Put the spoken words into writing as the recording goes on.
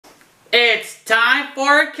It's time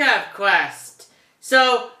for a Kev Quest.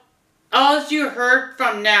 So, as you heard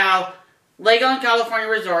from now, Legoland California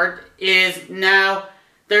Resort is now,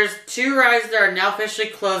 there's 2 rides that are now officially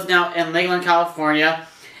closed now in Legoland, California.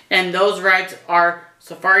 And those rides are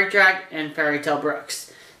Safari Track and Tale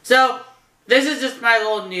Brooks. So, this is just my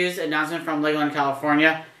little news announcement from Legoland,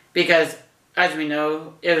 California. Because, as we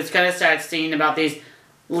know, it was kind of sad seeing about these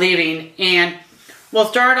leaving. And we'll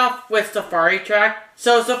start off with Safari Track.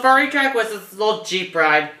 So Safari Track was this little Jeep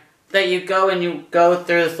ride that you go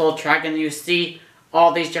through this little track and you see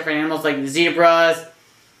all these different animals like zebras,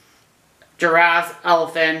 giraffes,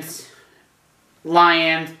 elephants,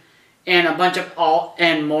 lions, and a bunch of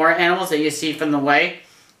more animals that you see from the way.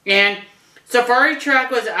 And Safari Track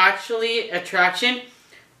was actually an attraction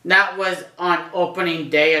that was on opening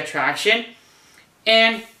day attraction.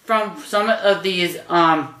 And from some of these,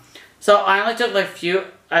 so I only took like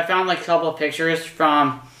I found like a couple of pictures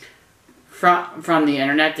from the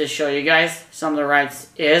internet to show you guys some of the rides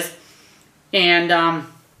is. And the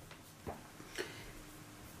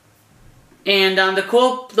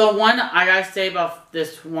one I gotta say about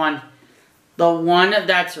this one, the one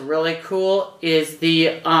that's really cool is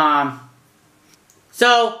the,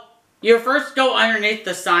 so you first go underneath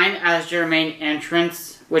the sign as your main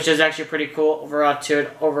entrance, which is actually pretty cool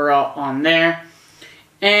overall on there.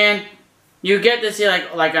 And you get to see,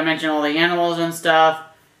 like I mentioned, all the animals and stuff.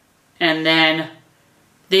 And then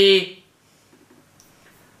the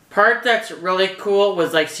part that's really cool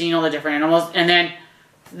was like seeing all the different animals. And then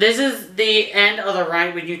this is the end of the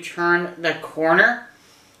ride when you turn the corner.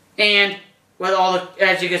 And with all the,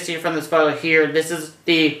 as you can see from this photo here, this is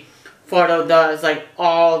the photo that is like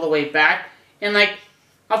all the way back. And like,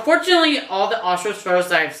 unfortunately, all the ostrich photos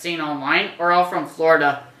that I've seen online are all from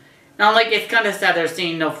Florida. Now, like, it's kind of sad they're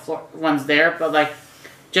seeing no ones there, but, like,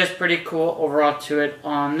 just pretty cool overall to it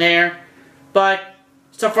on there. But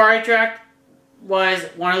Safari Track was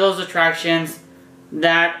one of those attractions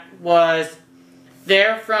that was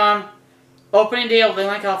there from opening day of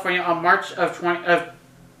Legoland, California on March of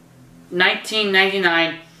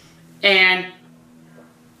 1999. And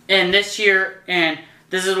this year, and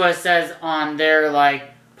this is what it says on their, like,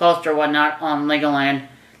 post or whatnot on Legoland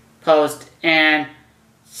post, and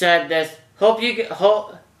said this: hop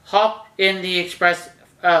in the express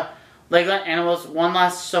Legoland Animals One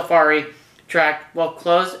Last Safari Track will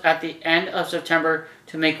close at the end of September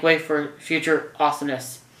to make way for future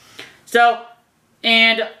awesomeness. So,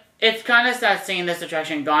 and it's kind of sad seeing this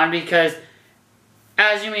attraction gone because,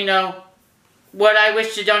 as you may know, would I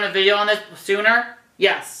wish to done a video on this sooner?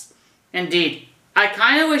 Yes, indeed. I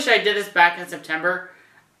kind of wish I did this back in September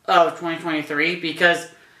of 2023 because,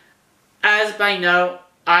 as I know,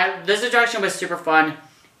 this attraction was super fun,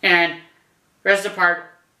 and rest apart,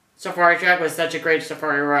 Safari Track was such a great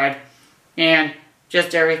safari ride, and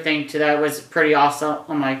just everything to that was pretty awesome,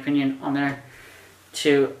 in my opinion, on there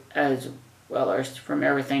too, as well as from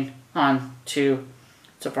everything on to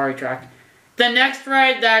Safari Track. The next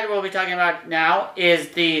ride that we'll be talking about now is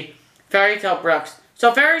the Tale Brooks.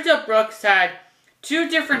 So Tale Brooks had 2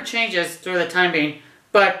 different changes through the time being,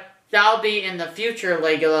 but that'll be in the future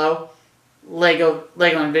Legoland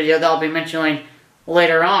video that I'll be mentioning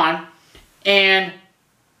later on. And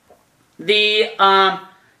the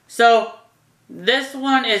so this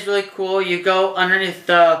one is really cool. You go underneath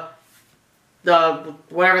the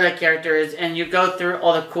whatever the character is, and you go through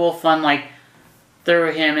all the cool fun, like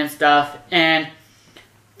through him and stuff, and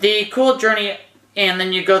the cool journey. And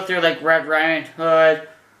then you go through like Red Riding Hood,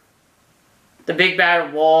 the Big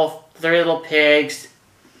Bad Wolf, 3 Little Pigs,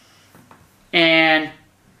 and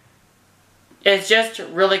it's just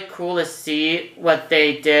really cool to see what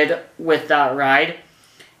they did with that ride.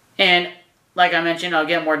 And like I mentioned, I'll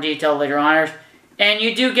get more detail later on. And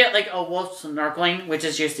you do get like a wolf snorkeling, which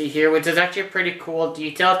is you see here, which is actually pretty cool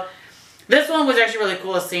detailed. This one was actually really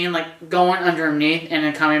cool to see, like going underneath and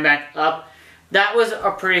then coming back up. That was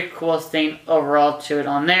a pretty cool thing overall to it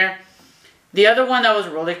on there. The other one that was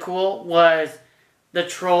really cool was the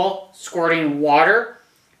troll squirting water.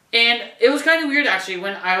 And it was kind of weird, actually,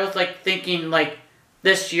 when I was, like, thinking, like,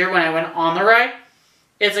 this year when I went on the ride.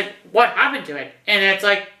 It's like, what happened to it? And it's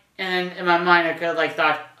like, and in my mind, I could have, like,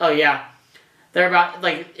 thought, oh, yeah. They're about,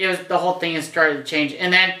 like, it was, the whole thing has started to change.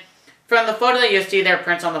 And then, from the photo that you see there,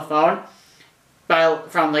 prints on the phone,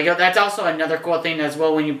 from Lego, that's also another cool thing as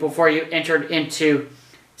well before you entered into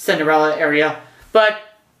Cinderella area. But,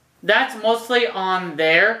 that's mostly on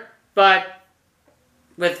there, but,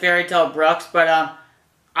 with Tale Brooks, but,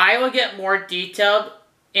 I will get more detailed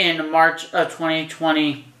in March of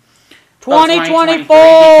 2020.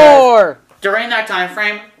 2024! During that time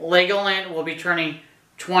frame, Legoland will be turning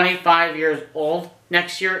 25 years old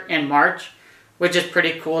next year in March, which is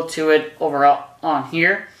pretty cool to it overall on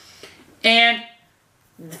here. And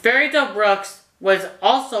Fairy Tale Brooks was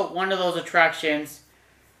also one of those attractions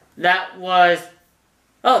that was,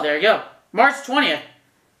 oh, there you go, March 20th.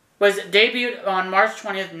 Was debuted on March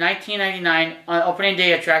 20th, 1999 on opening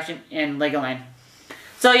day attraction in Legoland.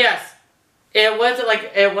 So yes, it was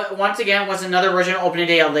like, once again, was another original opening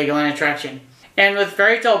day of Legoland attraction. And with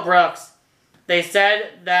Fairy Tale Brooks, they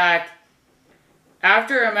said that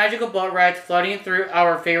after a magical boat ride floating through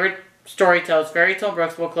our favorite story tales, Fairy Tale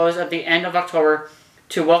Brooks will close at the end of October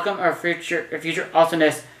to welcome our future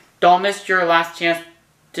awesomeness. Don't miss your last chance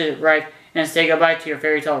to ride and say goodbye to your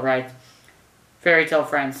fairy tale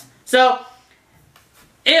friends. So,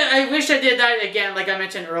 I wish I did that again, like I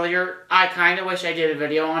mentioned earlier. I kind of wish I did a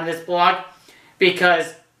video on this blog,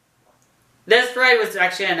 because this ride was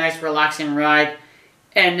actually a nice relaxing ride.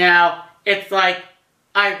 And now, it's like,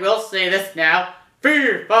 I will say this now,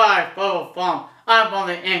 4, 5, bubble fum. I'm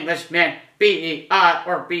only Englishman, B-E-I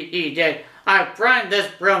or B-E-J. I grind this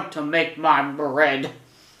broom to make my bread.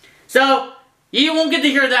 So, you won't get to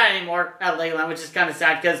hear that anymore at Legoland, which is kind of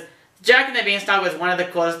sad, because Jack and the Beanstalk was one of the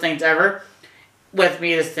coolest things ever, with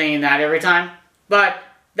me just saying that every time. But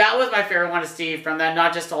that was my favorite one to see from that,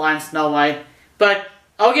 not just Aladdin and Snow White. But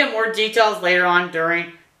I'll get more details later on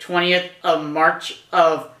during 20th of March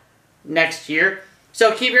of next year.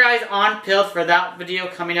 So keep your eyes on peeled for that video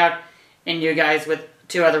coming out, and you guys with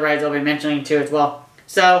 2 other rides I'll be mentioning too as well.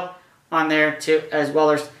 So, on there too as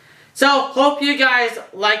well. So, hope you guys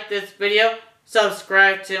like this video.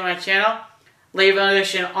 Subscribe to my channel. Leave a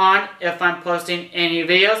notification on if I'm posting any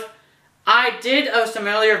videos. I did a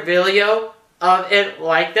similar video of it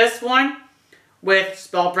like this one with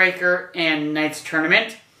Spellbreaker and Knight's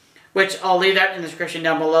Tournament, which I'll leave that in the description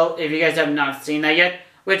down below if you guys have not seen that yet.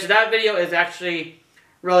 Which that video is actually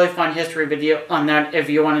really fun history video on that if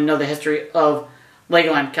you want to know the history of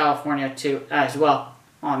Legoland, California too as well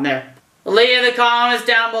on there. Leave the comments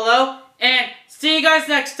down below, and see you guys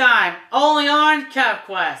next time only on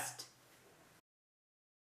CapQuest.